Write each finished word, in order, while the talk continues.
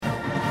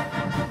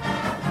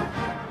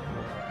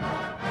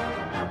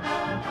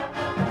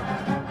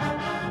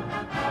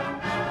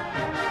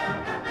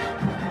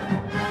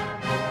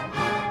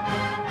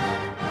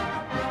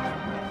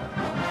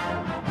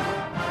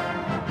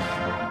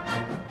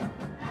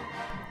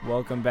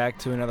Welcome back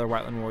to another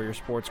Whiteland Warrior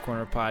Sports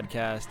Corner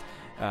podcast.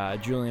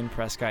 Julian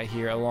Prescott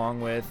here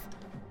along with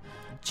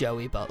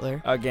Joey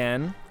Buttler.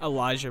 Again.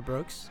 Elijah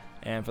Brooks.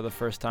 And for the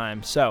first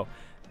time. So,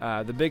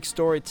 the big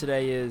story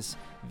today is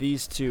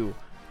these two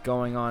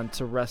going on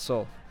to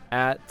wrestle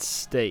at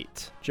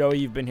State. Joey,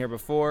 you've been here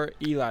before.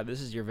 Eli, this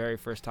is your very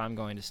first time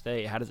going to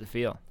State. How does it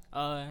feel?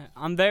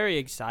 I'm very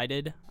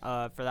excited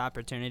for the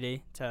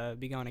opportunity to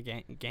be going to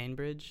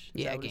Gainbridge.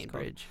 Yeah,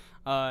 Gainbridge.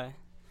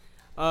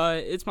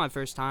 It's my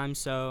first time,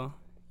 so,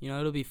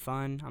 it'll be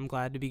fun. I'm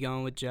glad to be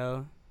going with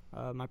Joe,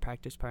 my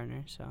practice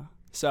partner.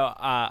 So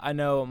I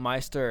know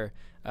Meister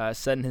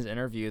said in his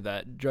interview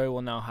that Joey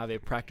will now have a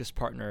practice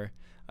partner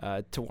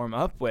to warm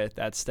up with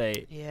at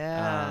State.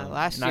 Yeah,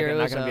 last year it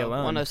was a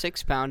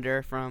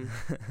 106-pounder from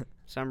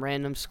some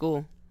random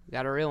school.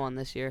 Got a real one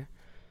this year.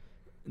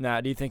 Now,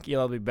 do you think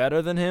Eli will be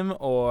better than him,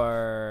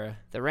 or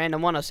the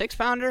random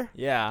 106-pounder?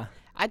 Yeah.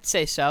 I'd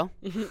say so.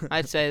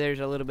 I'd say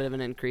there's a little bit of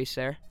an increase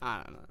there.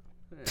 I don't know.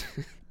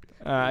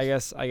 I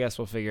guess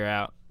we'll figure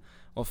out.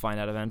 We'll find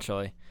out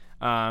eventually.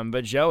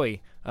 But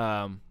Joey,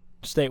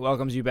 State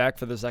welcomes you back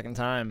for the second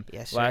time.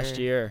 Yes, Last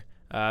sir. year,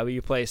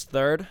 you placed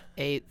third?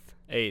 Eighth.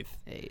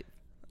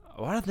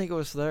 Why do I think it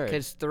was third?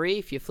 Because 3,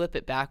 if you flip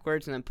it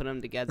backwards and then put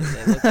them together,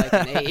 they look like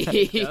an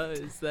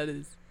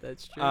 8.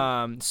 That's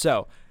true.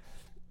 So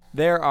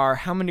there are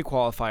how many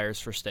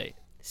qualifiers for State?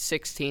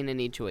 16 in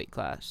each weight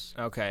class.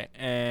 Okay,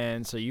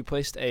 and so you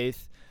placed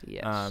 8th.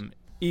 Yes.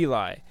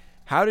 Eli,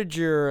 how did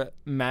your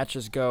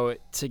matches go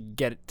to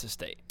get it to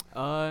State?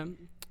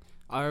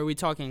 Are we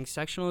talking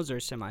sectionals or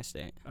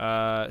semi-state?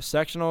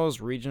 Sectionals,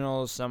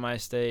 regionals,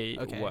 semi-state.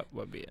 Okay. What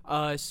would be it?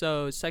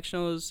 So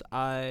sectionals,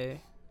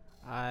 I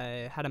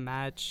had a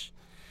match.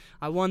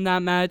 I won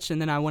that match,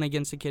 and then I went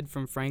against a kid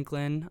from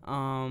Franklin.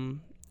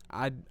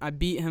 I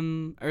beat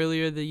him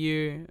earlier the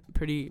year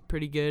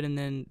pretty good, and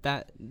then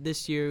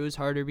this year it was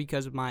harder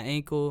because of my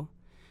ankle,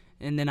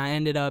 and then I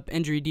ended up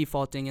injury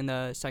defaulting in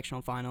the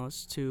sectional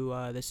finals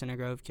to the Center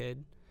Grove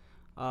kid.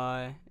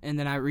 And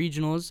then at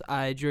regionals,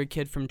 I drew a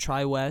kid from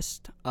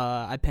Tri-West.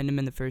 I pinned him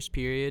in the first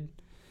period.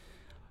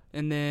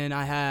 And then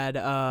I had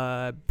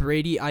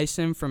Brady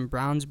Ison from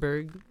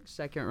Brownsburg,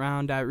 second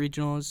round at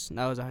regionals.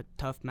 That was a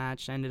tough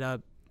match. I ended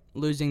up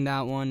losing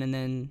that one and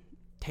then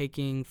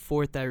taking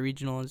 4th at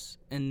regionals.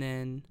 And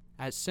then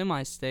at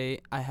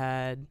semi-state, I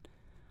had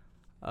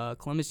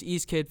Columbus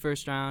East kid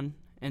first round.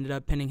 Ended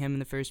up pinning him in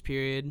the first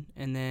period.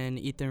 And then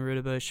Ethan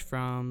Rudabush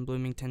from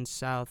Bloomington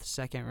South,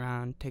 second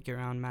round, ticket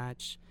round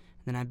match.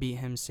 Then I beat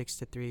him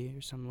 6-3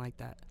 or something like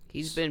that.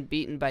 He's been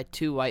beaten by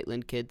 2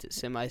 Whiteland kids at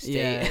semi-state.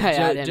 Yeah, I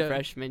had him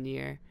freshman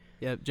year.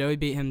 Yep, Joey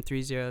beat him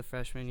 3-0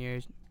 freshman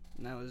year.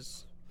 That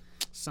was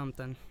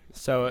something.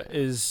 So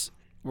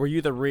were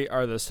you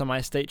the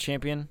semi-state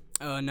champion?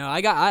 Oh no,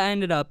 I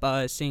ended up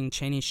seeing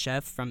Cheney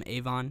Chef from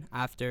Avon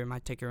after my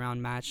ticket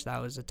round match.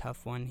 That was a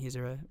tough one. He's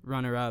a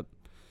runner-up.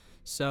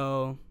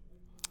 So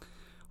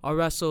I'll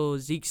wrestle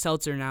Zeke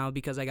Seltzer now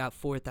because I got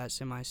 4th at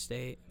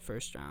semi-state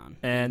first round.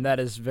 And that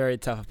is a very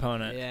tough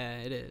opponent. Yeah,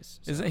 it is.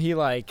 So. Isn't he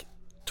like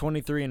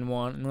 23-1?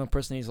 And the only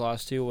person he's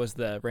lost to was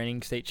the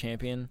reigning state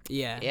champion.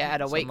 Yeah. Yeah,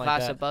 at a weight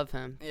class above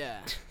him. Yeah.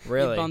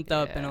 Really? He bumped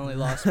up and only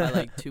lost by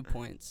like 2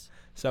 points.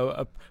 So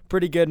a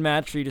pretty good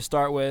match for you to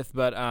start with,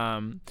 but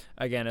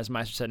again, as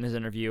Meister said in his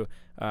interview,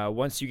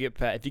 once you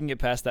if you can get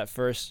past that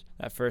first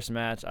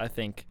match, I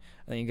think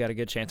you got a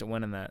good chance at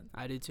winning that.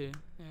 I do too.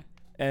 Yeah.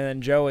 And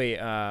then Joey,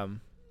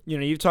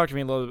 you've talked to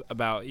me a little bit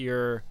about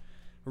your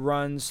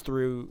runs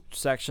through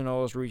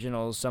sectionals,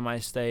 regionals,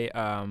 semi-state.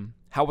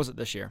 How was it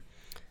this year?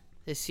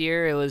 This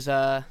year it was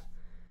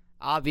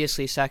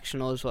obviously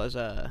sectionals was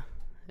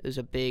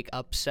a big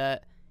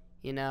upset.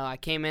 I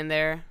came in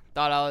there,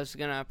 thought I was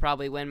gonna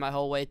probably win my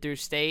whole way through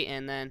state,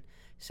 and then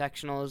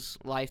sectionals,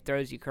 life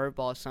throws you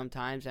curveballs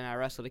sometimes, and I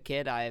wrestled a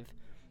kid I've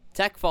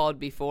tech falled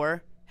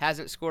before,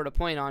 hasn't scored a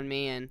point on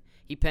me, and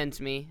he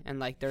pins me in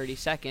like 30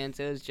 seconds.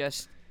 It was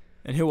just.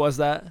 And who was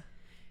that?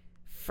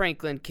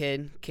 Franklin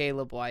kid,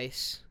 Caleb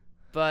Weiss.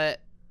 But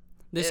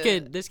this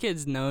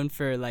kid's known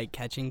for like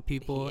catching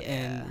people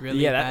in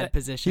really bad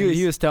positions.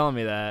 He was telling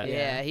me that.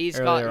 Yeah, he's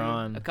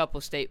gotten a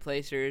couple state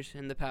placers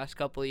in the past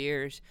couple of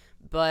years.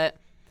 But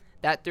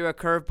that threw a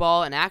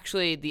curveball, and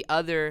actually the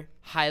other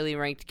highly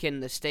ranked kid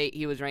in the state,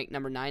 he was ranked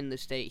number 9 in the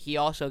state. He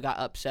also got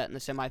upset in the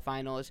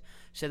semifinals.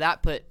 So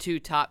that put 2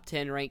 top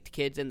 10 ranked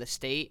kids in the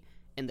state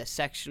in the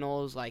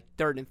sectionals, like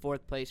 3rd and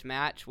 4th place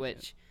match,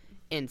 which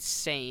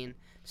insane.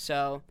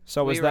 So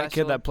was that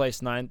kid that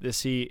placed 9th?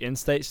 Is he in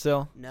state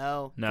still?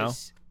 No.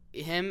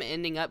 Him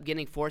ending up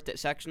getting 4th at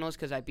sectionals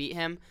because I beat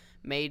him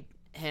made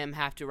him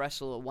have to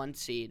wrestle a 1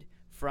 seed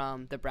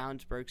from the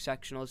Brownsburg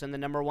sectionals, and the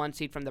number 1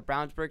 seed from the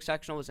Brownsburg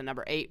sectional was the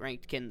number 8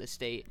 ranked kid in the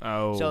state.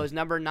 Oh. So it was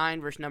number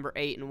 9 versus number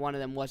 8, and one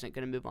of them wasn't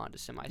going to move on to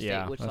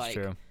semi-state, which that's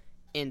true.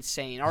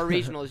 Insane. Our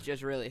regional is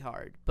just really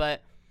hard.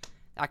 But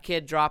that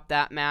kid dropped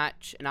that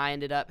match, and I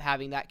ended up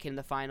having that kid in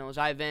the finals.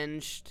 I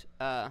avenged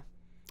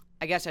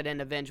I guess I didn't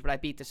avenge, but I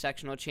beat the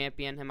sectional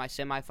champion in my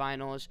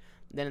semifinals.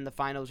 Then in the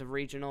finals of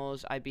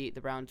regionals, I beat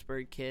the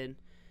Brownsburg kid.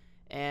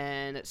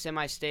 And at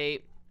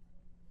semi-state,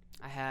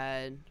 I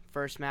had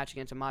first match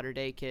against a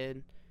modern-day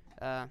kid,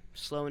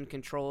 slow and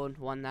controlled,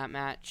 won that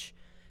match.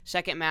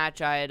 Second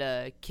match, I had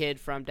a kid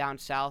from down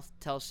south,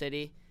 Tell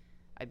City.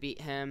 I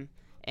beat him.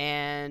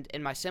 And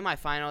in my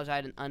semifinals, I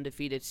had an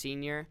undefeated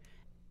senior,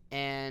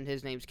 and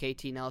his name's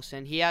KT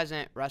Nelson. He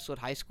hasn't wrestled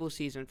high school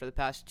season for the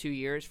past 2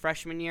 years.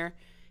 Freshman year,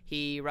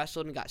 he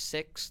wrestled and got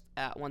 6th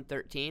at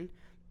 113,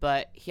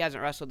 but he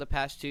hasn't wrestled the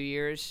past 2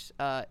 years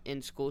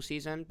in school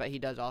season, but he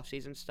does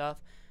off-season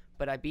stuff.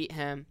 But I beat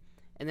him,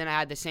 and then I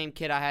had the same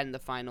kid I had in the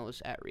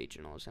finals at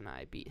regionals, and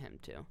I beat him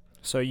too.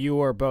 So you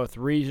were both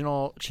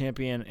regional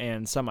champion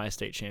and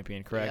semi-state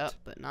champion, correct? Yep,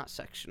 but not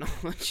sectional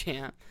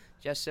champ,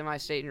 just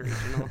semi-state and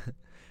regional.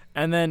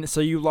 And then,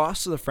 so you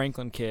lost to the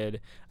Franklin kid,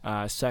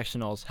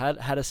 sectionals. How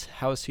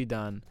has he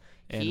done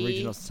in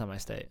regionals and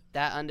semi-state?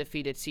 That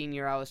undefeated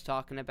senior I was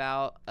talking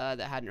about that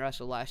hadn't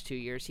wrestled the last 2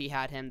 years, he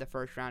had him the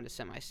first round of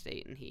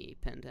semi-state, and he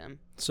pinned him.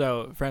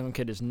 So Franklin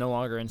kid is no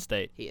longer in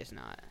state. He is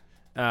not.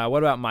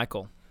 What about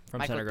Michael from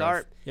Michael Center Tharp?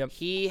 Grove? Yep.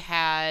 He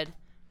had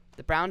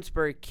the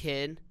Brownsburg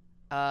kid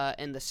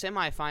in the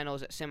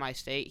semifinals at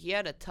semi-state. He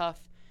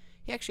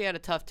actually had a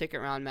tough ticket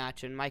round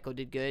match, and Michael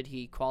did good.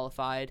 He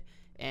qualified,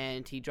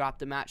 and he dropped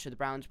the match to the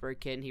Brownsburg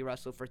kid, and he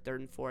wrestled for 3rd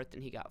and 4th,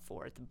 and he got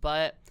 4th.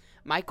 But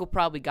Michael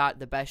probably got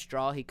the best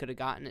draw he could have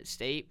gotten at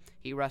state.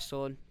 He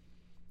wrestled.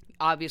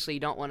 Obviously, you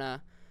don't want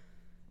to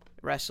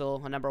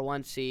wrestle a number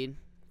 1 seed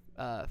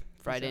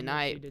Friday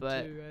night,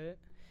 but too, right?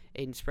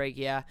 Aiden Sprague,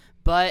 yeah.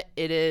 But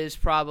it is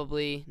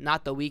probably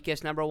not the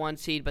weakest number 1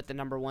 seed, but the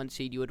number 1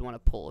 seed you would want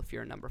to pull if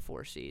you're a number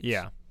 4 seed.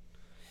 Yeah.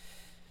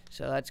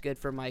 So that's good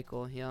for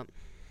Michael, yep.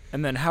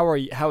 And then how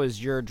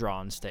is your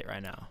draw in state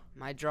right now?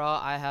 My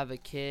draw, I have a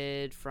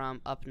kid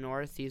from up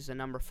north. He's the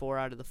number 4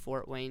 out of the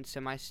Fort Wayne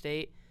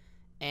semi-state.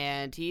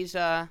 And he's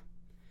all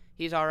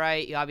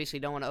right. You obviously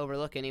don't want to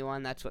overlook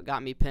anyone. That's what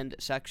got me pinned at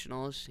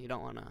sectionals. You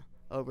don't want to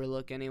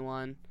overlook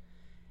anyone.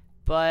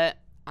 But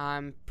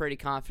I'm pretty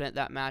confident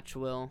that match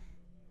will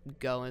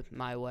go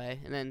my way.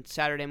 And then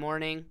Saturday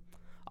morning,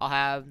 I'll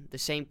have the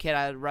same kid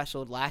I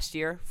wrestled last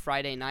year,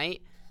 Friday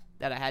night,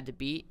 that I had to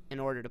beat in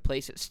order to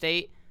place at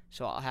state.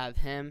 So I'll have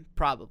him.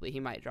 Probably he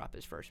might drop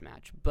his first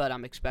match, but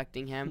I'm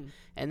expecting him.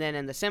 And then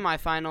in the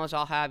semifinals,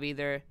 I'll have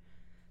either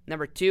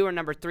number 2 or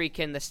number 3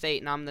 kid in the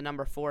state, and I'm the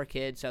number 4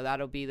 kid. So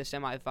that'll be the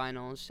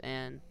semifinals,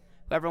 and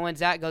whoever wins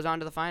that goes on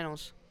to the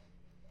finals.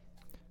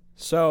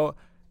 So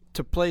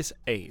to place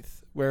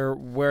 8th, where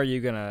are you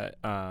gonna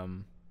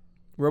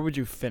where would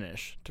you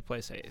finish to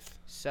place 8th?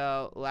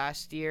 So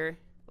last year,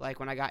 like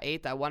when I got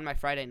 8th, I won my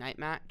Friday night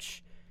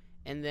match,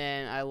 and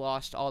then I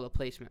lost all the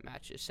placement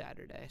matches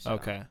Saturday. So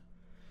Okay.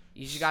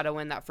 You just got to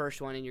win that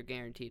first one, and you're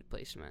guaranteed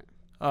placement.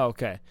 Oh,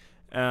 okay.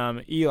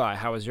 Eli,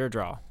 how was your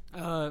draw?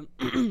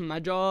 My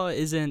draw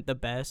isn't the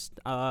best.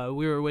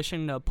 We were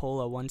wishing to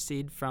pull a 1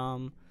 seed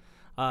from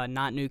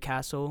not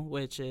Newcastle,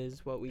 which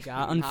is what we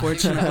got,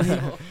 unfortunately.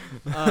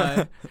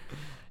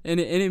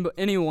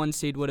 Any 1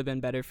 seed would have been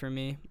better for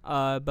me.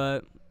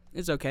 But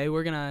it's okay.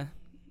 We're going to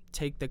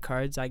take the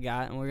cards I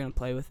got, and we're going to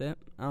play with it.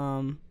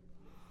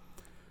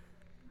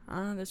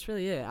 That's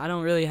really it. I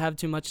don't really have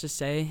too much to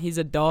say. He's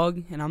a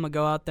dog, and I'm going to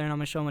go out there and I'm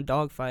going to show him a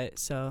dog fight.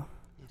 So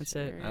that's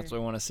it. That's what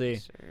we want to see.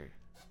 Yes, sir.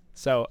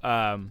 So,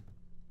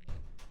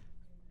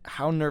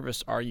 how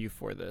nervous are you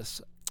for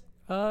this?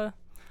 I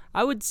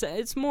would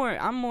say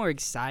I'm more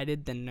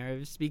excited than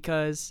nervous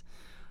because,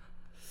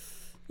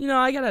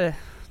 I got a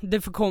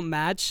difficult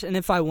match, and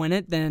if I win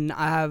it, then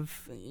I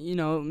have,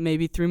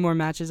 maybe 3 more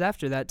matches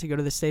after that to go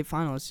to the state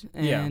finals.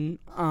 And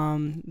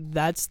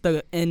that's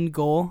the end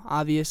goal,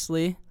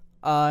 obviously.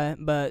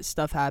 But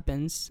stuff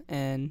happens,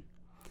 and,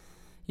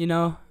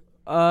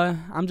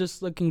 I'm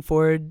just looking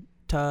forward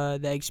to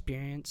the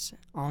experience,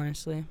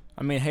 honestly.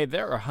 I mean, hey,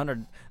 there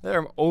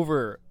are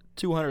over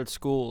 200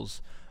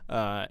 schools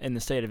in the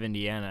state of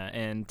Indiana,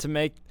 and to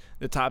make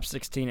the top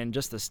 16 in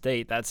just the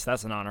state, that's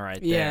an honor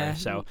right there.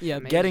 So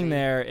getting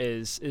there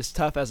is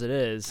tough as it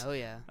is. Oh,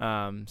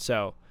 yeah.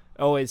 So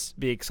always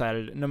be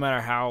excited, no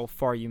matter how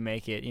far you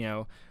make it,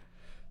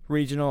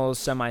 regionals,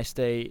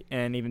 semi-state,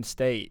 and even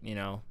state,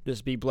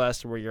 just be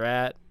blessed where you're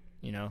at,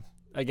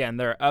 Again,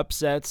 there are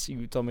upsets.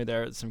 You told me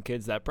there are some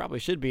kids that probably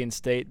should be in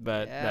state,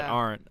 but that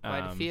aren't.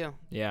 Quite a few.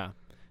 Yeah,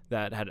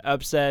 that had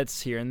upsets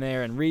here and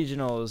there, and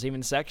regionals, even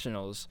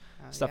sectionals,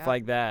 stuff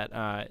like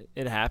that.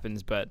 It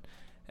happens, but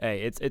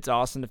hey, it's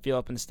awesome to feel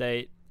up in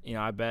state.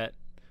 I bet,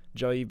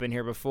 Joe, you've been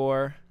here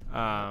before.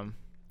 How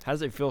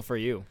does it feel for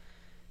you?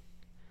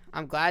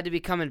 I'm glad to be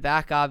coming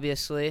back,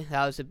 obviously.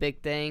 That was a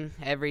big thing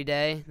every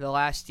day the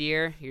last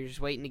year. You're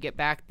just waiting to get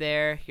back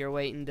there. You're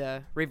waiting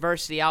to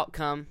reverse the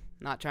outcome.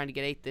 Not trying to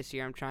get 8th this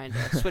year. I'm trying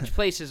to switch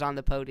places on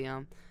the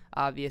podium,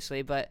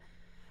 obviously. But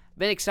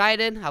been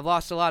excited. I've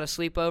lost a lot of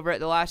sleep over it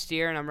the last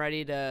year, and I'm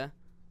ready to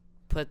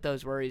put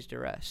those worries to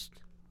rest.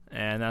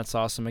 And that's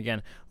awesome.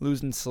 Again,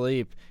 losing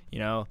sleep,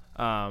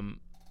 are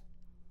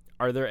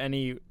there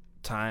any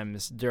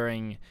times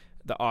during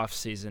the off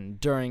season,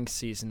 during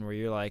season, where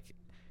you're like,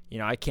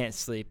 I can't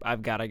sleep.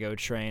 I've got to go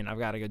train. I've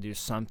got to go do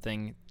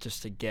something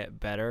just to get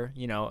better.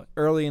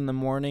 Early in the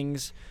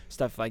mornings,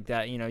 stuff like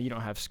that. You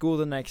don't have school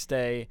the next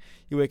day.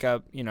 You wake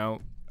up,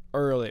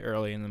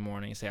 early in the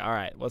morning, say, all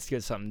right, let's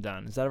get something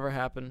done. Does that ever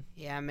happen?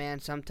 Yeah, man,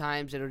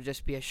 sometimes it'll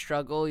just be a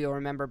struggle. You'll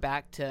remember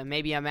back to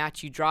maybe a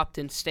match you dropped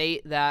in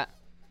state that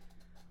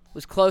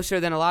was closer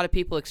than a lot of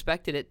people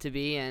expected it to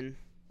be, and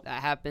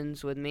that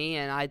happens with me,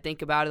 and I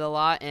think about it a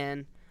lot,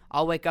 and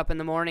I'll wake up in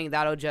the morning,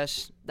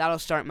 that'll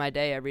start my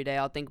day every day.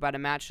 I'll think about a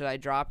match that I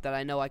dropped that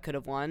I know I could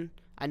have won.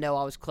 I know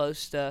I was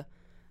close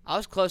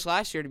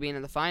last year to being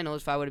in the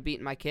finals. If I would have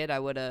beaten my kid, I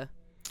would have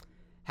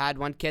had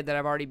one kid that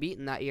I've already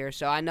beaten that year.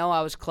 So I know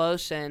I was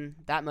close, and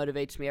that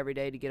motivates me every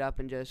day to get up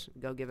and just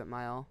go give it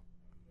my all.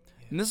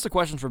 And this is a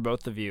question for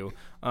both of you.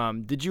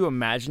 Did you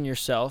imagine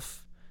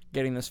yourself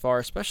getting this far,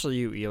 especially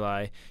you,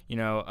 Eli? You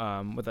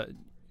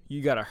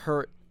got a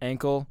hurt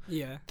ankle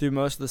through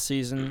most of the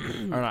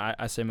season. Or not,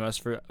 I say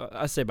most,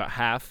 I say about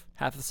half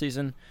the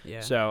season.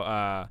 Yeah.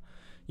 So,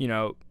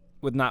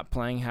 with not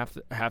playing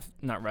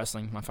not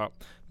wrestling, my fault.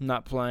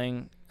 Not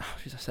playing. Oh,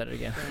 I said it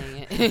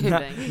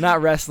again.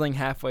 not wrestling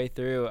halfway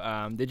through.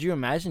 Did you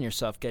imagine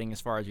yourself getting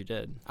as far as you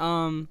did?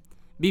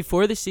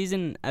 Before the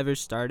season ever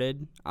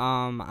started,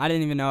 I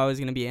didn't even know I was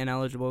going to be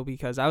ineligible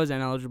because I was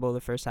ineligible the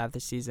first half of the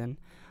season.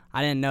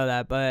 I didn't know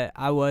that, but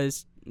I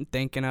was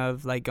thinking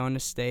of going to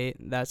state.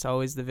 That's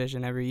always the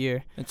vision every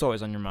year. It's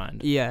always on your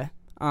mind. Yeah.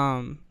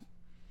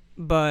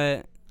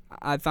 But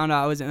I found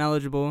out I was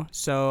ineligible,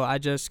 so I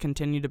just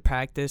continued to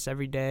practice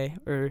every day,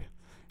 or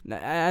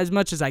as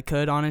much as I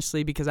could,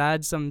 honestly, because I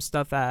had some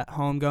stuff at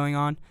home going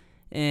on,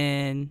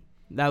 and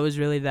that was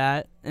really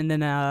that. And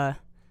then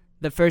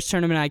the first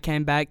tournament I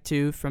came back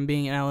to from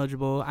being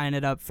ineligible, I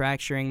ended up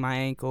fracturing my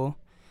ankle.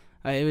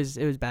 It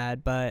was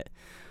bad, but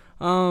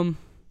it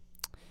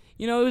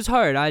was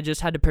hard. I just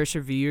had to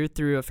persevere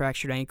through a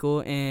fractured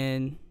ankle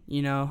and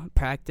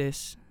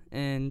practice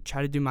and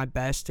try to do my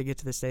best to get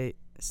to the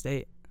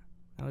state.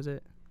 That was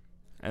it.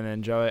 And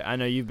then, Joey, I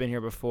know you've been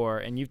here before,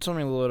 and you've told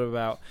me a little bit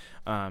about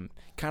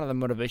kind of the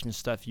motivation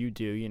stuff you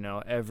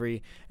do.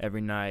 Every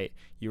night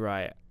you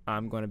write,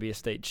 I'm going to be a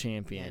state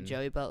champion. Yeah,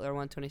 Joey Buttler,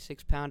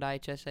 126-pound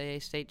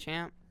IHSAA state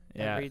champ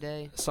every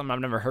day. Something I've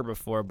never heard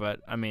before,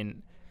 but,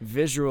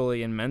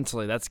 visually and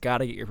mentally, that's got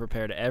to get you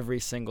prepared every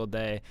single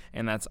day,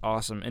 and that's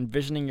awesome.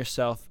 Envisioning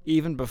yourself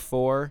even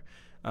before,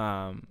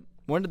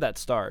 when did that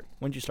start?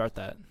 When did you start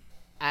that?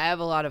 I have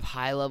a lot of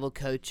high-level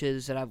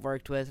coaches that I've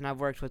worked with, and I've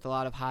worked with a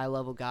lot of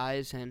high-level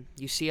guys, and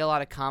you see a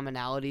lot of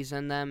commonalities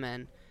in them,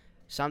 and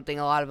something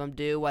a lot of them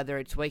do, whether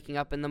it's waking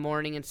up in the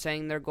morning and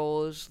saying their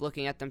goals,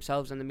 looking at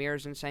themselves in the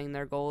mirrors and saying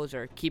their goals,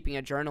 or keeping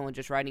a journal and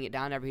just writing it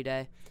down every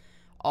day.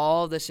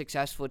 All the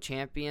successful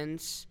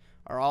champions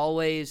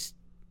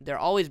they're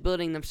always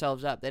building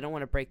themselves up. They don't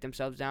want to break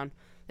themselves down.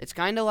 It's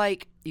kind of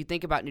like you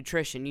think about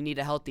nutrition. You need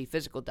a healthy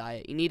physical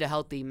diet. You need a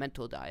healthy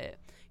mental diet.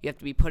 You have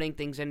to be putting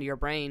things into your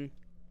brain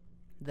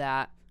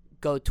that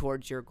go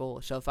towards your goal.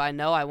 So if I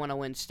know I want to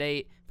win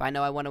state, if I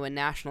know I want to win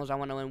nationals, I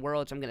want to win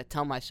worlds, I'm going to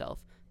tell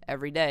myself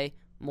every day,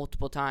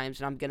 multiple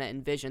times, and I'm going to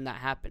envision that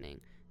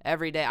happening.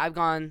 Every day I've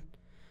gone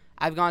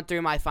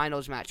through my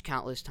finals match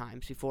countless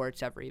times before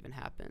it's ever even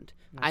happened.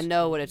 I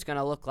know what it's going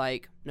to look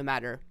like no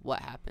matter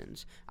what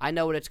happens. I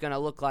know what it's going to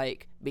look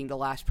like being the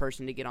last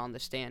person to get on the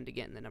stand to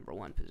get in the number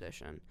one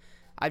position.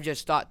 I've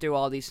just thought through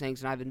all these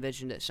things, and I've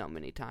envisioned it so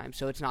many times,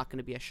 so it's not going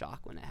to be a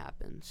shock when it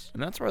happens.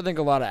 And that's where I think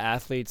a lot of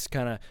athletes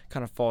kind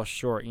of fall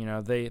short.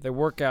 They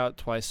work out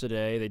twice a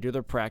day, they do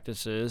their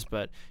practices,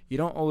 but you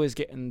don't always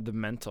get in the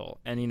mental.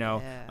 And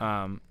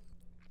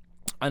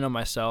I know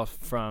myself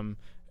from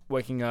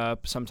waking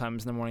up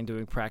sometimes in the morning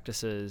doing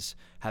practices,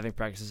 having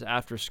practices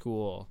after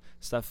school,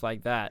 stuff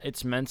like that.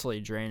 It's mentally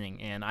draining,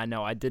 and I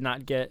know I did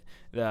not get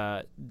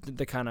the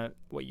kind of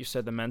what you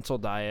said, the mental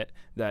diet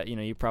that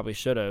you probably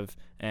should have,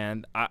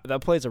 and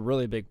that plays a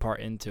really big part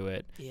into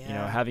it.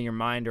 Yeah. Having your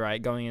mind right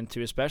going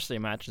into especially a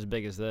match as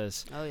big as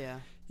this. Oh yeah.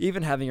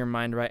 Even having your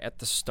mind right at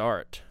the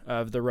start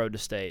of the road to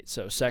state.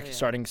 So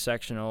starting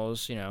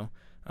sectionals,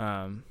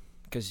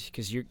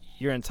 because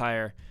your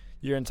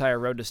entire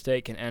road to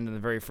state can end in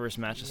the very first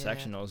match of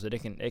sectionals.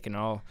 It can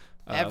all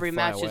every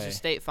match away. Is a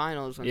state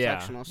finals when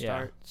sectional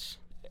starts.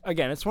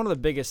 Again, it's one of the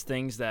biggest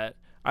things that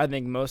I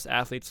think most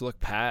athletes look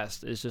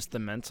past is just the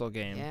mental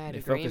game. Yeah, they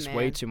focus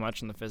way too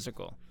much on the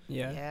physical.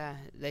 Yeah.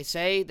 They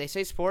say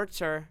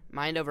sports are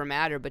mind over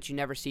matter, but you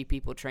never see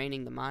people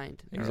training the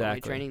mind. They're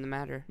only training the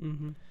matter.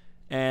 Mm-hmm.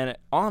 And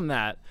on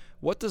that,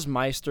 what does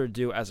Meister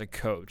do as a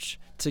coach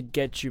to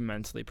get you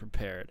mentally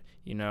prepared?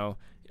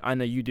 I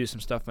know you do some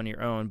stuff on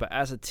your own, but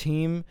as a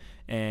team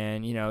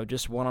and,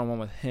 just one-on-one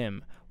with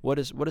him, what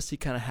does he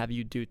kind of have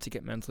you do to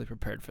get mentally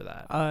prepared for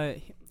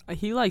that?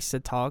 He likes to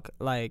talk,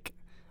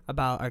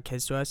 about our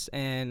kids to us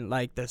and,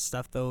 the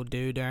stuff they'll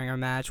do during our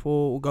match.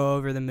 We'll go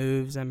over the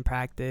moves and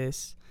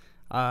practice.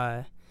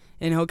 And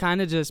he'll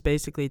kind of just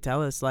basically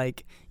tell us,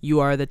 you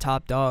are the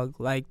top dog.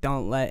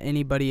 Don't let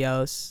anybody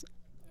else,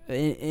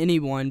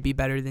 anyone be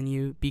better than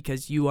you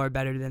because you are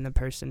better than the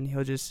person.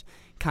 He'll just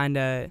kind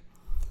of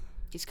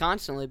He's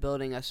constantly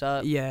building us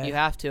up. Yeah. You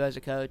have to as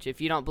a coach. If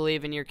you don't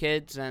believe in your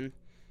kids, then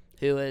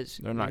who is?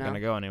 They're not going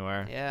to go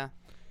anywhere. Yeah.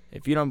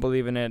 If you don't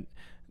believe in it,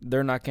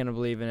 they're not going to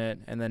believe in it,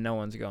 and then no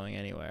one's going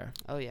anywhere.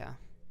 Oh, yeah.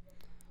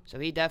 So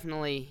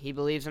he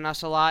believes in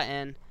us a lot,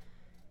 and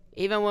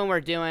even when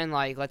we're doing,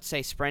 like, let's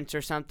say sprints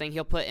or something,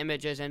 he'll put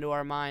images into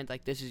our mind,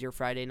 like, this is your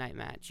Friday night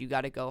match. You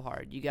got to go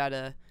hard. You got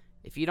to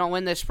 – if you don't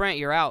win this sprint,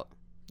 you're out.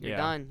 You're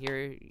done.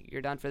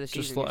 You're done for the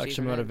season. Just a little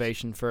extra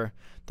motivation for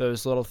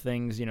those little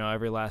things,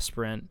 every last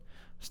sprint,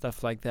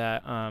 stuff like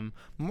that.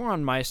 More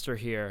on Meister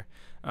here.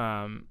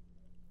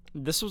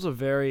 This was a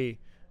very,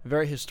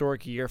 very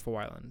historic year for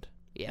Whiteland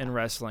in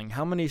wrestling.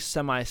 How many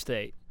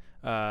semi-state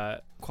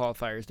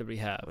qualifiers did we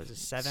have? Was it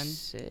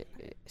 7?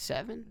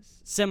 7?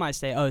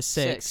 Semi-state. Oh,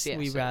 6. Six, yeah,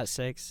 we were 6. at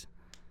 6.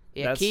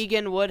 Yeah,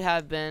 Keegan would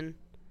have been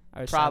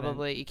Or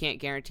probably. 7. You can't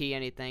guarantee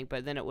anything,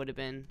 but then it would have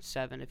been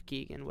 7 if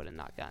Keegan would have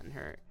not gotten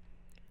hurt.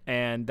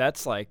 And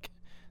that's one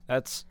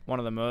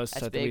of the most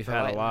that we've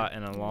had a lot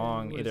in a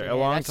long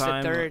that's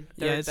time. The third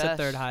it's best. the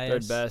third highest.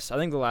 Third best. I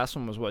think the last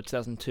one was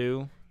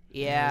 2002.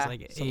 Yeah,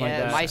 something like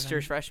that.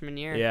 Meister's freshman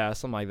year. Yeah,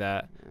 something like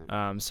that.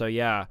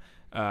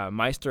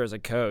 Meister as a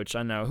coach.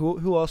 I know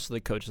who else are the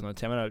coaches on the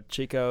team? I know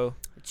Chico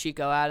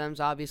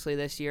Adams, obviously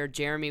this year.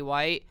 Jeremy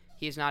White.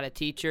 He's not a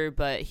teacher,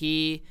 but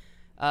he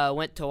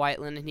went to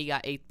Whiteland and he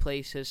got 8th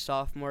place his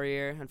sophomore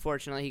year.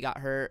 Unfortunately, he got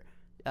hurt.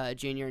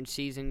 Junior and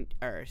senior.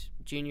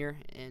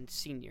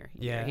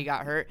 Yeah, he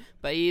got hurt,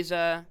 but he's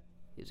a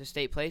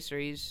state placer.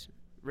 He's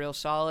real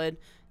solid.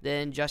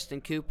 Then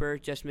Justin Cooper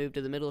just moved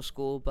to the middle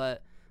school,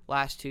 but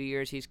last 2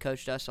 years he's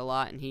coached us a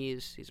lot, and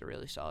he's a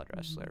really solid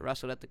wrestler.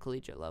 Wrestled at the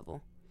collegiate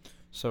level.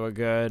 So a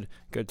good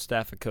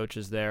staff of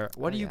coaches there.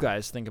 What do you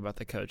guys think about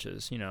the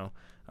coaches?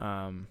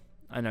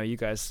 I know you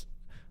guys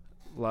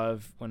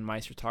love when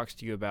Meister talks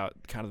to you about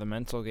kind of the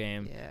mental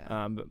game.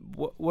 Yeah. But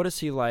what is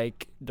he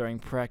like during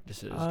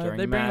practices,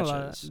 during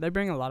matches? They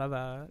bring a lot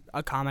of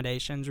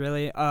accommodations,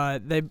 really.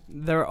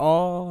 They're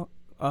all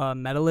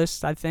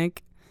medalists, I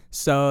think,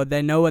 so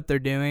they know what they're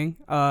doing.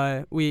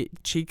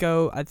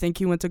 Chico, I think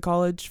he went to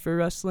college for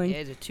wrestling. Yeah,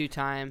 he's a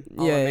 2-time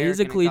All-American.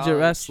 He's a collegiate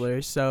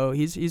wrestler, so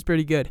he's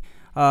pretty good.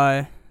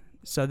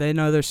 So they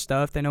know their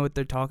stuff. They know what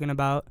they're talking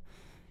about.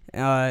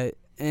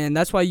 And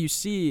that's why you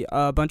see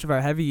a bunch of our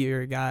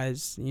heavier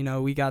guys,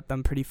 we got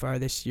them pretty far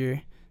this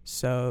year.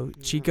 So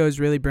Chico's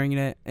really bringing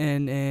it,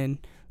 and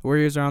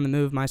Warriors are on the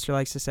move, Meister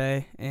likes to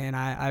say, and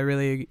I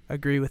really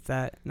agree with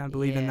that, and I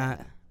believe in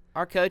that.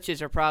 Our coaches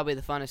are probably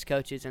the funnest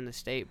coaches in the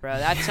state, bro.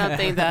 That's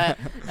something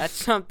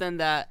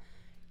that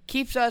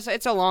keeps us.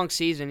 It's a long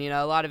season,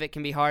 a lot of it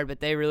can be hard, but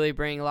they really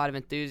bring a lot of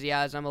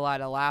enthusiasm, a lot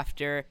of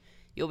laughter.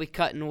 You'll be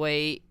cutting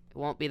weight,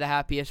 won't be the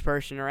happiest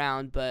person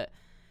around, but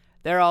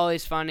they're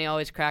always funny,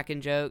 always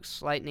cracking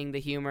jokes, lightening the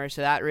humor.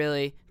 So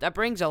that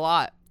brings a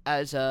lot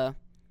as a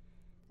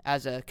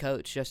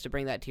coach, just to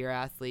bring that to your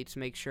athletes,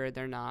 make sure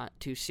they're not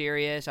too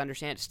serious.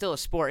 Understand it's still a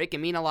sport. It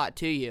can mean a lot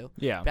to you.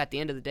 Yeah. But at the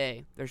end of the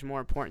day, there's more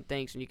important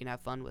things, and you can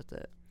have fun with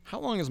it. How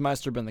long has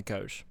Meister been the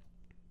coach?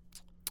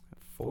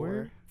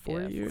 4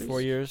 years.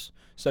 4 years.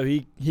 So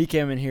he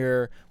came in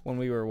here when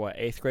we were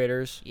 8th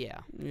graders.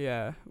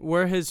 Yeah.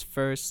 We're his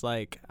first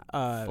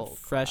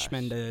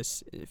freshman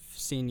class. to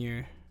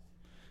senior.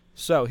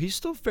 So he's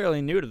still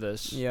fairly new to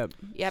this. Yep.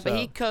 Yeah, but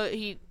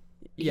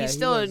he's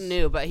still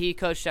new, but he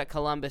coached at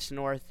Columbus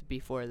North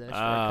before this for a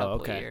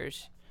couple of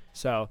years.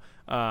 So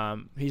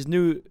he's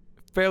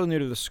fairly new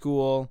to the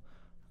school.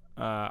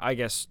 I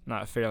guess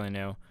not fairly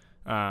new,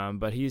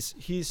 but he's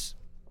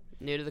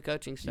new to the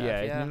coaching staff.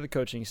 Yeah, he's new to the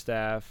coaching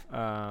staff.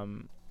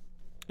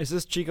 Is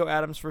this Chico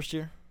Adams' first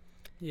year?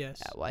 Yes.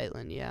 At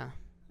Whiteland, yeah.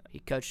 He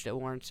coached at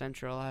Warren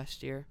Central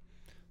last year.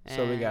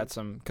 So we got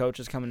some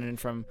coaches coming in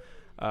from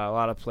a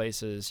lot of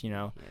places,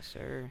 Yes,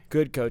 sir.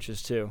 Good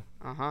coaches too.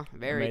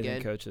 Very amazing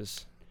good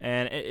coaches,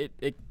 and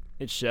it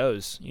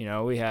shows.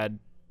 We had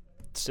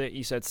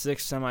you said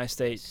 6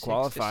 semi-state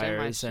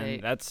qualifiers,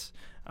 and that's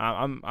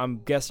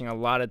I'm guessing a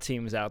lot of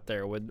teams out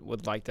there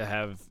would like to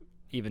have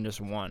even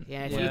just one.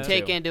 Yeah, if you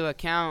take into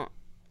account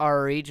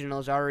our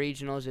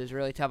regionals is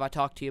really tough. I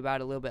talked to you about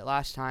it a little bit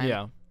last time.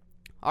 Yeah,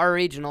 our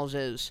regionals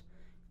is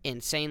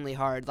insanely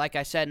hard. Like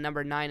I said,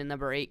 number 9 and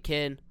number 8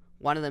 kid.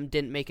 One of them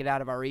didn't make it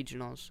out of our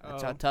regionals.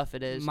 That's how tough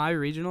it is. My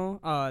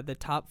regional, the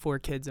top 4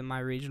 kids in my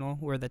regional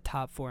were the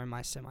top 4 in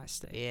my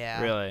semi-state.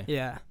 Yeah. Really?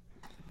 Yeah.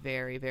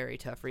 Very, very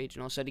tough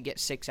regional. So to get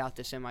 6 out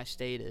to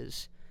semi-state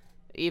is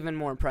even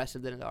more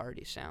impressive than it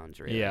already sounds,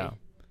 really. Yeah.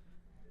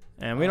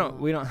 And we don't.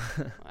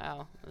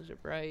 Wow, those are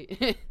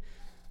bright.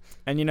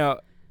 And I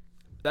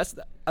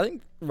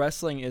think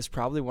wrestling is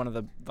probably one of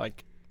the,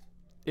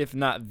 if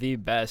not the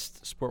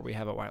best sport we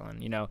have at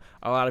Whiteland.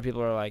 A lot of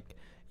people are like,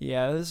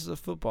 yeah, this is a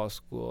football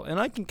school. And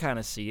I can kind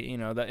of see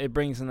it, that it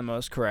brings in the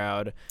most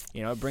crowd.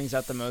 It brings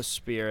out the most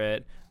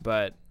spirit.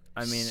 But,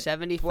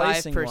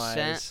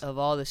 75% of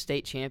all the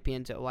state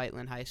champions at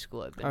Whiteland High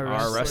School have been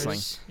our wrestling.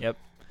 Yep.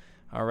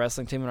 Our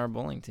wrestling team and our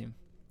bowling team.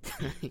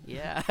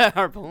 Yeah,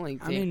 our bowling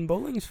team. I mean,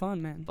 bowling's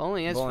fun, man.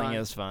 Bowling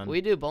is fun.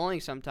 We do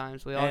bowling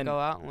sometimes. We all go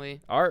out and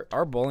we.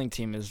 Our bowling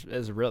team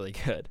is really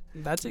good.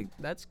 That's cool.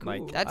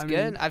 That's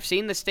good. I've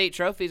seen the state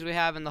trophies we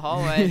have in the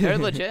hallway. They're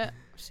legit.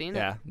 I've seen it.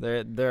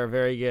 Yeah, they're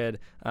very good.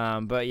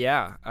 But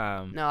yeah.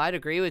 No, I'd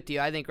agree with you.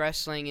 I think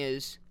wrestling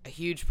is a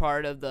huge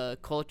part of the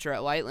culture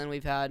at Whiteland.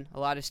 We've had a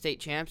lot of state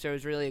champs. There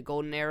was really a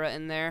golden era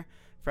in there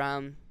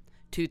from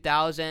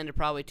 2000 to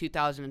probably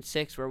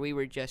 2006 where we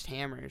were just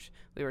hammers.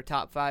 We were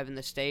top 5 in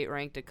the state,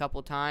 ranked a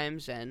couple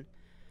times, and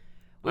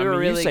we were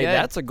really you say good.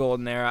 That's a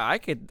golden era. I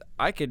could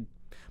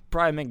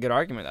probably make a good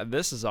argument that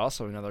this is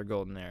also another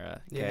golden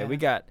era. Okay, Yeah. we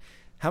got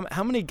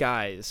how many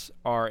guys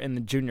are in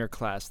the junior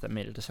class that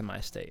made it to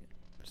semi-state?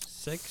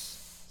 6.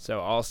 So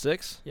all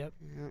 6? Yep.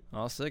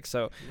 All 6.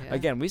 So Yeah.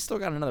 again, we still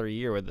got another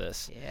year with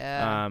this.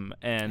 Yeah.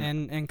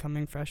 And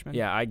incoming freshmen.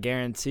 yeah, I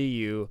guarantee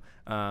you,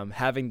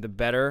 having the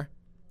better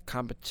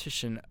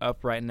competition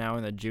up right now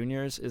in the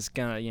juniors is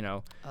gonna,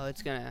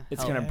 it's gonna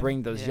gonna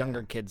bring those Yeah.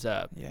 younger kids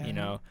up.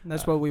 Yeah.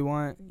 That's what we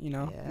want.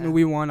 Yeah.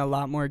 We want a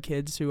lot more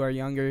kids who are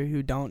younger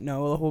who don't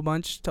know a whole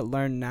bunch to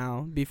learn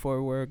now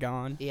before we're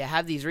gone. Yeah,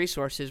 have these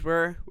resources.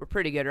 We're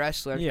pretty good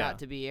wrestlers. Yeah. Not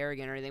to be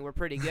arrogant or anything. We're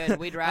pretty good.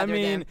 We'd rather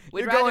you're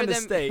going to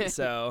state,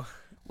 so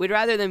we'd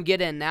rather them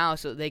get in now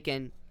so they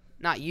can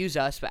not use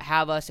us, but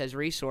have us as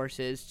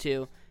resources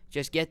to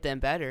just get them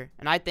better.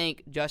 And I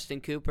think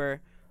Justin Cooper,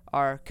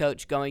 our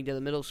coach going to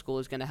the middle school,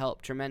 is going to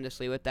help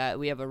tremendously with that.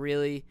 We have a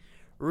really,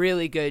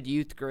 really good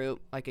youth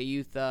group, like a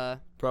youth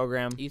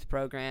program,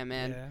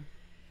 and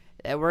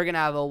we're going to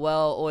have a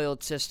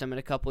well-oiled system in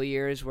a couple of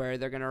years where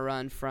they're going to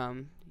run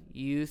from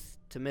youth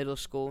to middle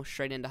school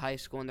straight into high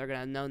school, and they're going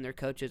to have known their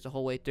coaches the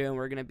whole way through, and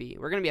we're going to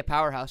be a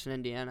powerhouse in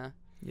Indiana.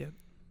 Yep.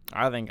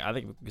 I think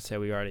we could say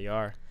we already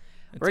are.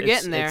 We're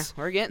getting there.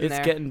 It's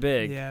getting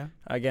big. Yeah.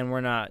 Again,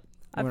 we're not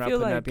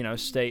putting up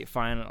state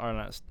final or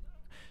not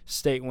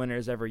state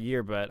winners every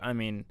year, but I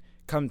mean,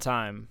 come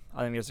time,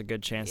 I think there's a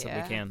good chance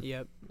that we can.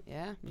 Yep.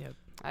 Yeah. Yep.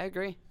 I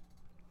agree.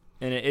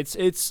 And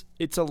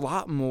it's a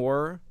lot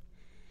more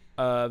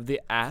of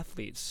the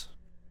athletes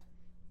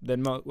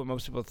than what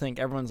most people think.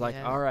 Everyone's like,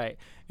 all right,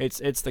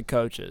 it's the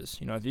coaches.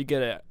 If you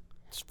get a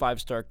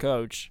 5-star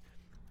coach,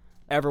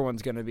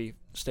 everyone's going to be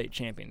state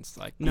champions.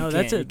 Like, no,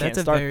 that's a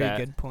very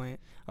good point.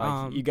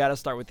 Like, you got to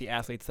start with the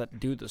athletes that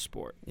do the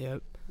sport.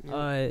 Yep.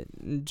 Yeah.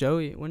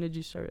 Joey, when did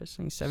you start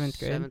wrestling? 7th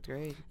grade? 7th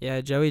grade. Yeah,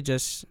 Joey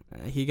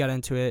he got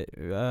into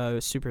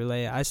it super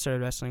late. I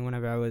started wrestling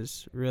whenever I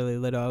was really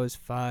little. I was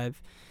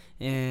 5.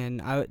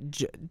 And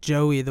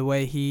Joey, the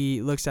way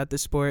he looks at the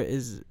sport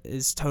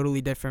is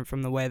totally different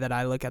from the way that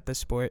I look at the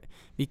sport,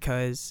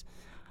 because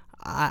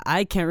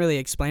I can't really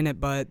explain it,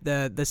 but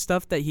the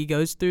stuff that he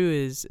goes through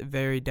is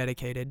very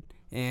dedicated,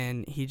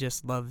 and he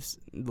just loves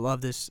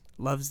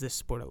this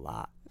sport a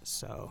lot.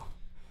 So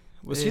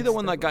was he the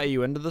one that got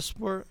you into the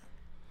sport?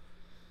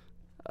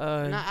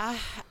 No,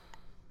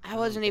 I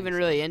wasn't even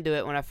really into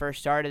it when I first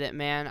started it,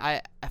 man.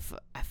 I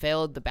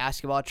failed the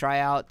basketball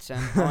tryouts,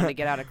 and I wanted to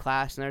get out of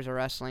class, and there's a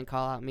wrestling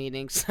call-out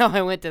meeting, so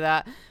I went to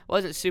that.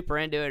 Wasn't super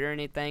into it or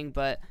anything,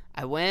 but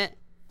I went,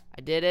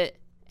 I did it,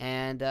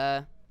 and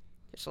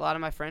just a lot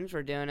of my friends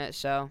were doing it,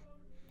 so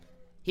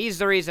he's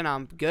the reason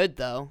I'm good,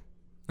 though.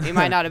 He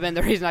might not have been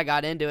the reason I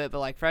got into it, but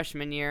like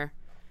freshman year,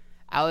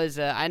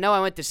 I know I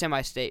went to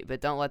semi-state,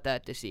 but don't let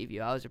that deceive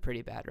you. I was a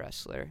pretty bad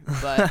wrestler.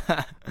 But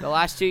the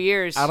last 2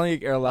 years, I don't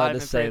think you're allowed to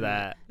say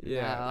improvement. that.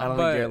 Yeah. I don't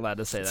think you're allowed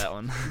to say that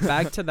one.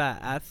 Back to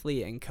that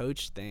athlete and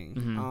coach thing.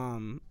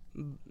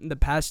 Mm-hmm. The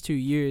past 2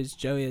 years,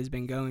 Joey has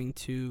been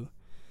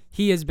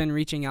he has been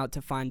reaching out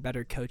to find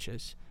better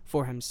coaches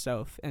for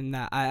himself, and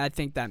that I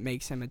think that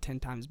makes him a 10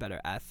 times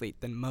better athlete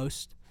than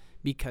most,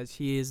 because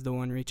he is the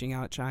one reaching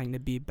out, trying to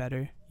be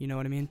better. You know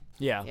what I mean?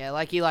 Yeah. Yeah,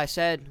 like Eli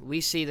said, we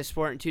see the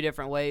sport in 2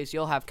 different ways.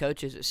 You'll have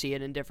coaches that see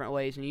it in different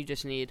ways, and you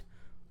just need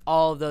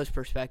all of those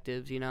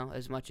perspectives,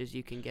 as much as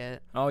you can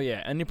get. Oh,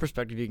 yeah. Any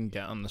perspective you can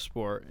get on the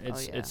sport.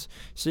 It's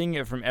seeing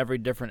it from every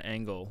different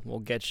angle will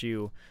get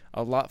you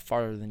a lot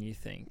farther than you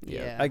think.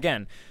 Yeah.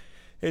 Again,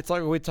 it's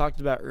like what we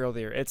talked about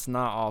earlier. It's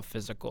not all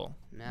physical.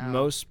 No.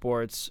 Most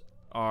sports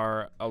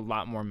are a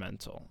lot more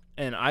mental.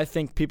 And I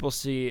think people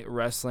see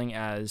wrestling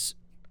as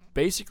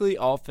basically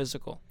all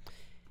physical.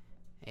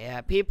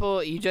 Yeah,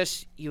 people, you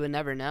would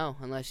never know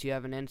unless you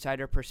have an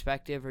insider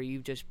perspective or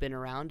you've just been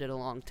around it a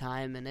long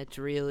time, and it's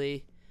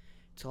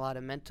a lot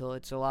of mental.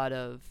 It's a lot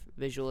of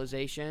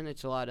visualization.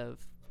 It's a lot of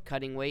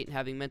cutting weight and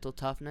having mental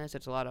toughness.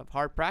 It's a lot of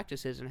hard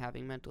practices and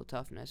having mental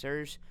toughness.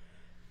 There's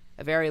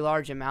a very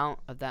large amount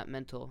of that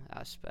mental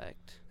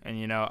aspect.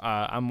 And,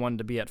 I'm one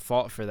to be at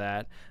fault for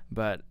that,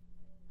 but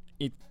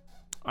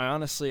I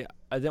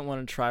didn't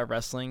want to try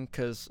wrestling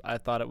because I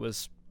thought it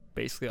was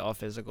basically all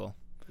physical.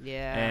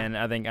 Yeah. And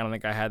I don't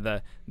think I had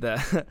the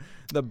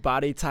the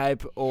body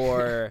type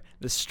or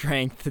the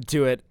strength to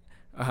do it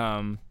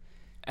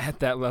at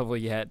that level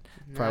yet.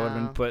 Probably would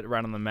have been put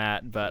right on the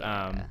mat. But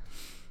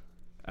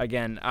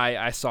again,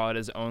 I saw it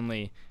as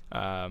only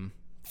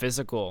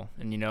physical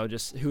and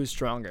just who's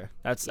stronger.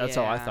 That's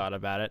all I thought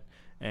about it.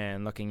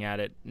 and looking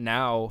at it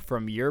now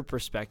from your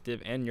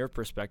perspective and your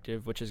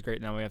perspective, which is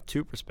great. Now we have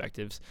two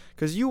perspectives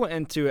because you went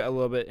into it a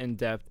little bit in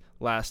depth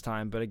last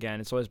time, but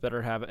again, it's always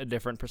better to have a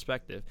different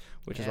perspective,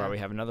 which is why we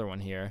have another one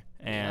here.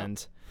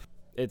 And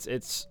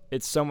it's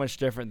so much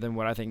different than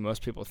what I think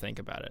most people think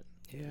about it.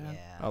 Yeah.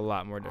 A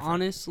lot more different.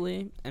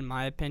 Honestly, in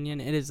my opinion,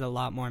 it is a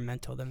lot more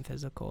mental than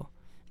physical.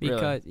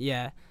 Because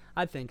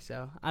I think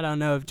so. I don't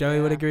know if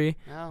Joey would agree.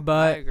 No,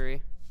 but I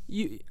agree.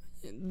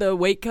 The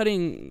weight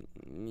cutting,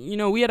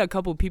 we had a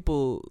couple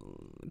people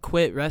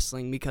quit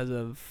wrestling because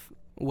of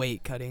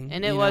weight cutting.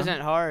 And it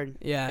wasn't hard.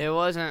 Yeah. It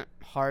wasn't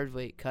hard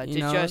weight cuts.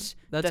 It's just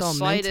that's the all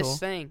slightest mental.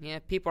 thing. Yeah,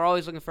 people are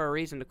always looking for a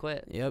reason to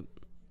quit. Yep.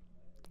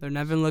 They're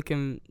never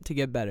looking to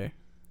get better.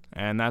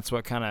 And that's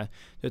what kind of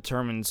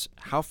determines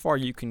how far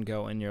you can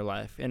go in your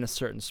life in a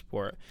certain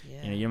sport.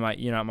 Yeah. You might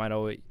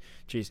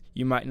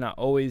not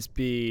always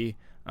be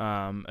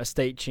a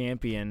state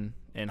champion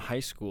in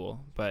high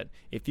school, but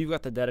if you've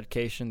got the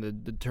dedication, the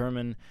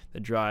determine, the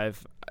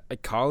drive,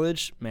 at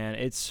college, man,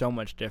 it's so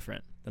much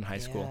different than high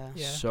school.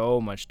 Yeah.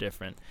 So much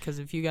different. Because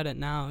if you got it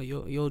now,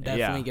 you'll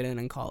definitely get it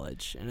in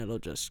college, and it'll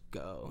just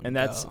go.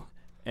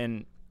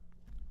 And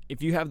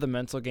if you have the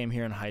mental game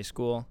here in high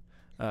school,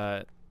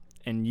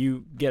 and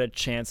you get a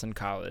chance in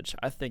college,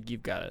 I think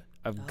you've got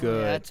a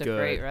good. That's a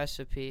great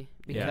recipe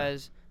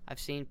because I've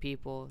seen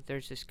people.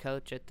 There's this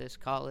coach at this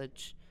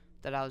college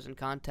that I was in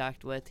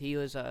contact with. He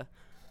was a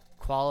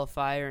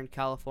qualifier in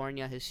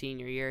California his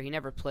senior year. He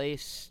never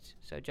placed,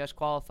 so just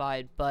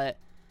qualified, but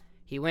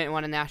he went and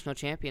won a national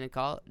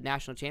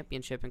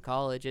championship in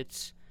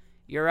college.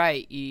 You're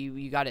right.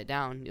 You got it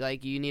down.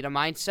 Like, you need a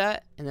mindset,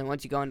 and then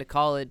once you go into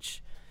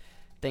college,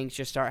 things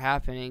just start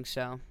happening.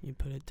 So you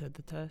put it to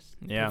the test.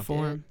 Yeah.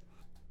 Perform.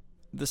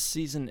 The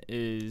season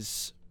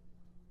is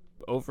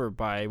over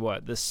by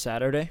what? This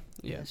Saturday?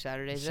 Yeah.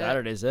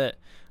 Saturday's it.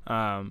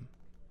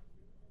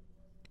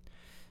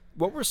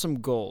 What were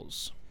some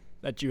goals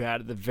that you had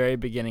at the very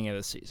beginning of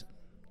the season?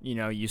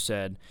 You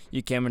said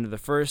you came into the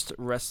first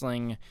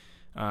wrestling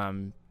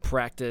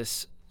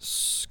practice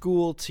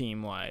school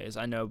team-wise.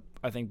 I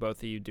think both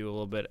of you do a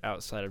little bit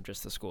outside of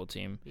just the school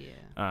team.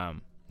 Yeah.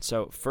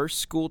 So first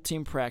school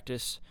team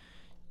practice,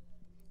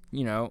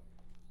 you're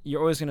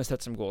always going to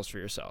set some goals for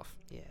yourself.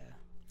 Yeah.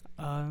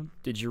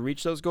 Did you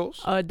reach those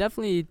goals?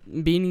 Definitely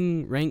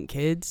beating ranked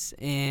kids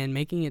and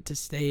making it to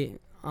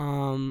state.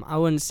 I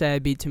wouldn't say I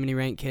beat too many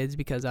ranked kids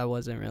because I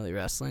wasn't really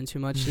wrestling too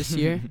much this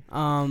year.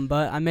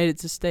 But I made it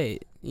to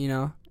state,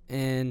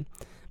 and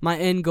my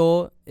end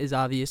goal is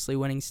obviously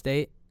winning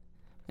state,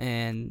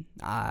 and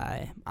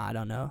I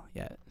don't know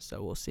yet,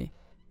 so we'll see.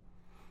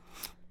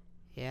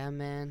 Yeah,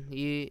 man.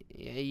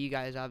 You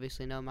guys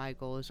obviously know my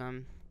goals.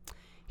 I'm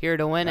here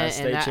to win it,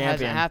 and that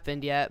hasn't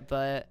happened yet,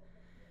 but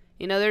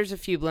there's a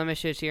few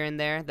blemishes here and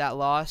there. That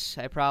loss,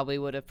 I probably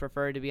would have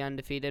preferred to be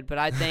undefeated, but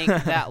I think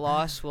that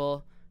loss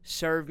will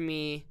serve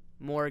me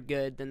more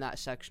good than that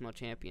sectional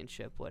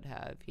championship would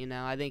have.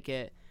 I think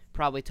it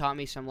probably taught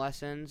me some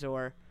lessons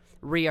or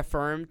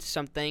reaffirmed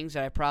some things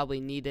that I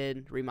probably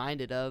needed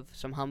reminded of,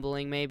 some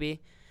humbling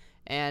maybe.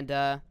 And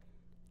I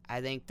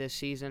think this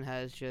season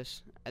has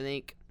I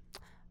think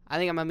I'm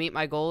going to meet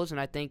my goals,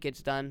 and I think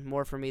it's done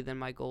more for me than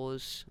my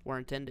goals were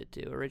intended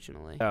to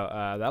originally.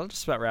 So that'll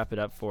just about wrap it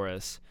up for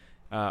us.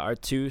 Our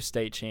two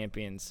state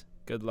champions.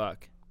 Good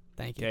luck.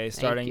 Thank you. Okay,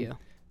 starting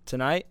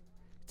tonight?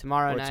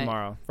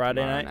 Tomorrow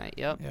Friday night?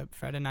 Yep,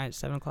 Friday night,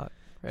 7 o'clock.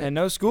 Right. And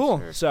no school,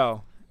 sure.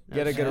 So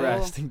get a good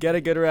rest. Get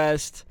a good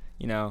rest.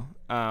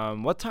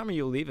 What time are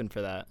you leaving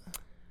for that?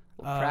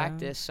 We'll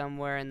practice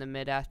somewhere in the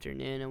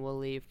mid-afternoon, and we'll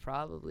leave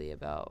probably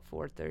about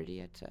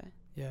 4:30, I'd say.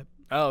 Yep.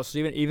 Oh, so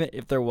even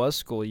if there was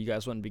school, you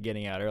guys wouldn't be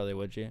getting out early,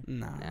 would you?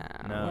 No.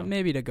 No.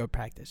 Maybe to go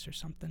practice or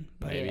something.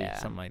 But Maybe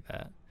something like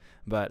that.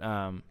 But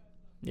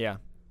yeah,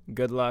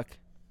 good luck.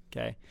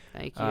 Okay.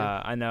 Thank you.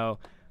 I know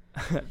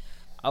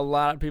a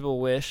lot of people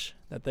wish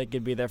that they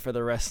could be there for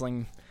the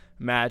wrestling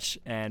match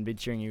and be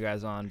cheering you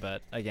guys on,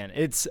 but again,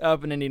 it's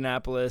up in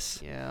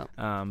Indianapolis. Yeah.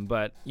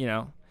 But you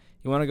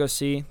want to go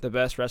see the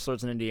best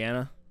wrestlers in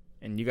Indiana,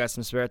 and you got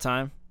some spare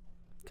time,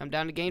 come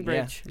down to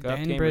Gainbridge. Yeah, go up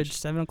to Gainbridge,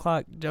 7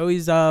 o'clock.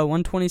 Joey's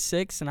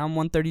 126 and I'm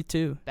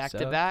 132. Back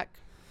to back.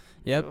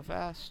 Yep. Go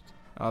fast.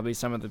 That'll be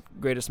some of the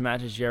greatest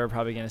matches you're ever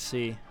probably gonna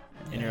see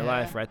in your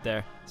life right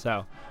there.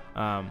 So,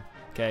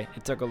 okay,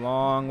 it took a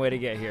long way to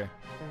get here.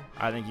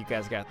 I think you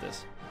guys got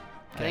this.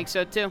 I think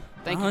so too.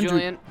 Thank 100. you,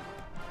 Julian.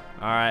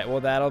 All right, well,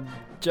 that'll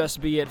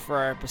just be it for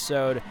our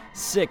episode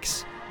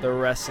 6, the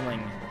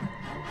wrestling.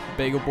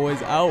 Bagel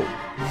Boys out.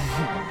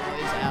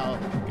 Boys out.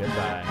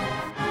 Goodbye.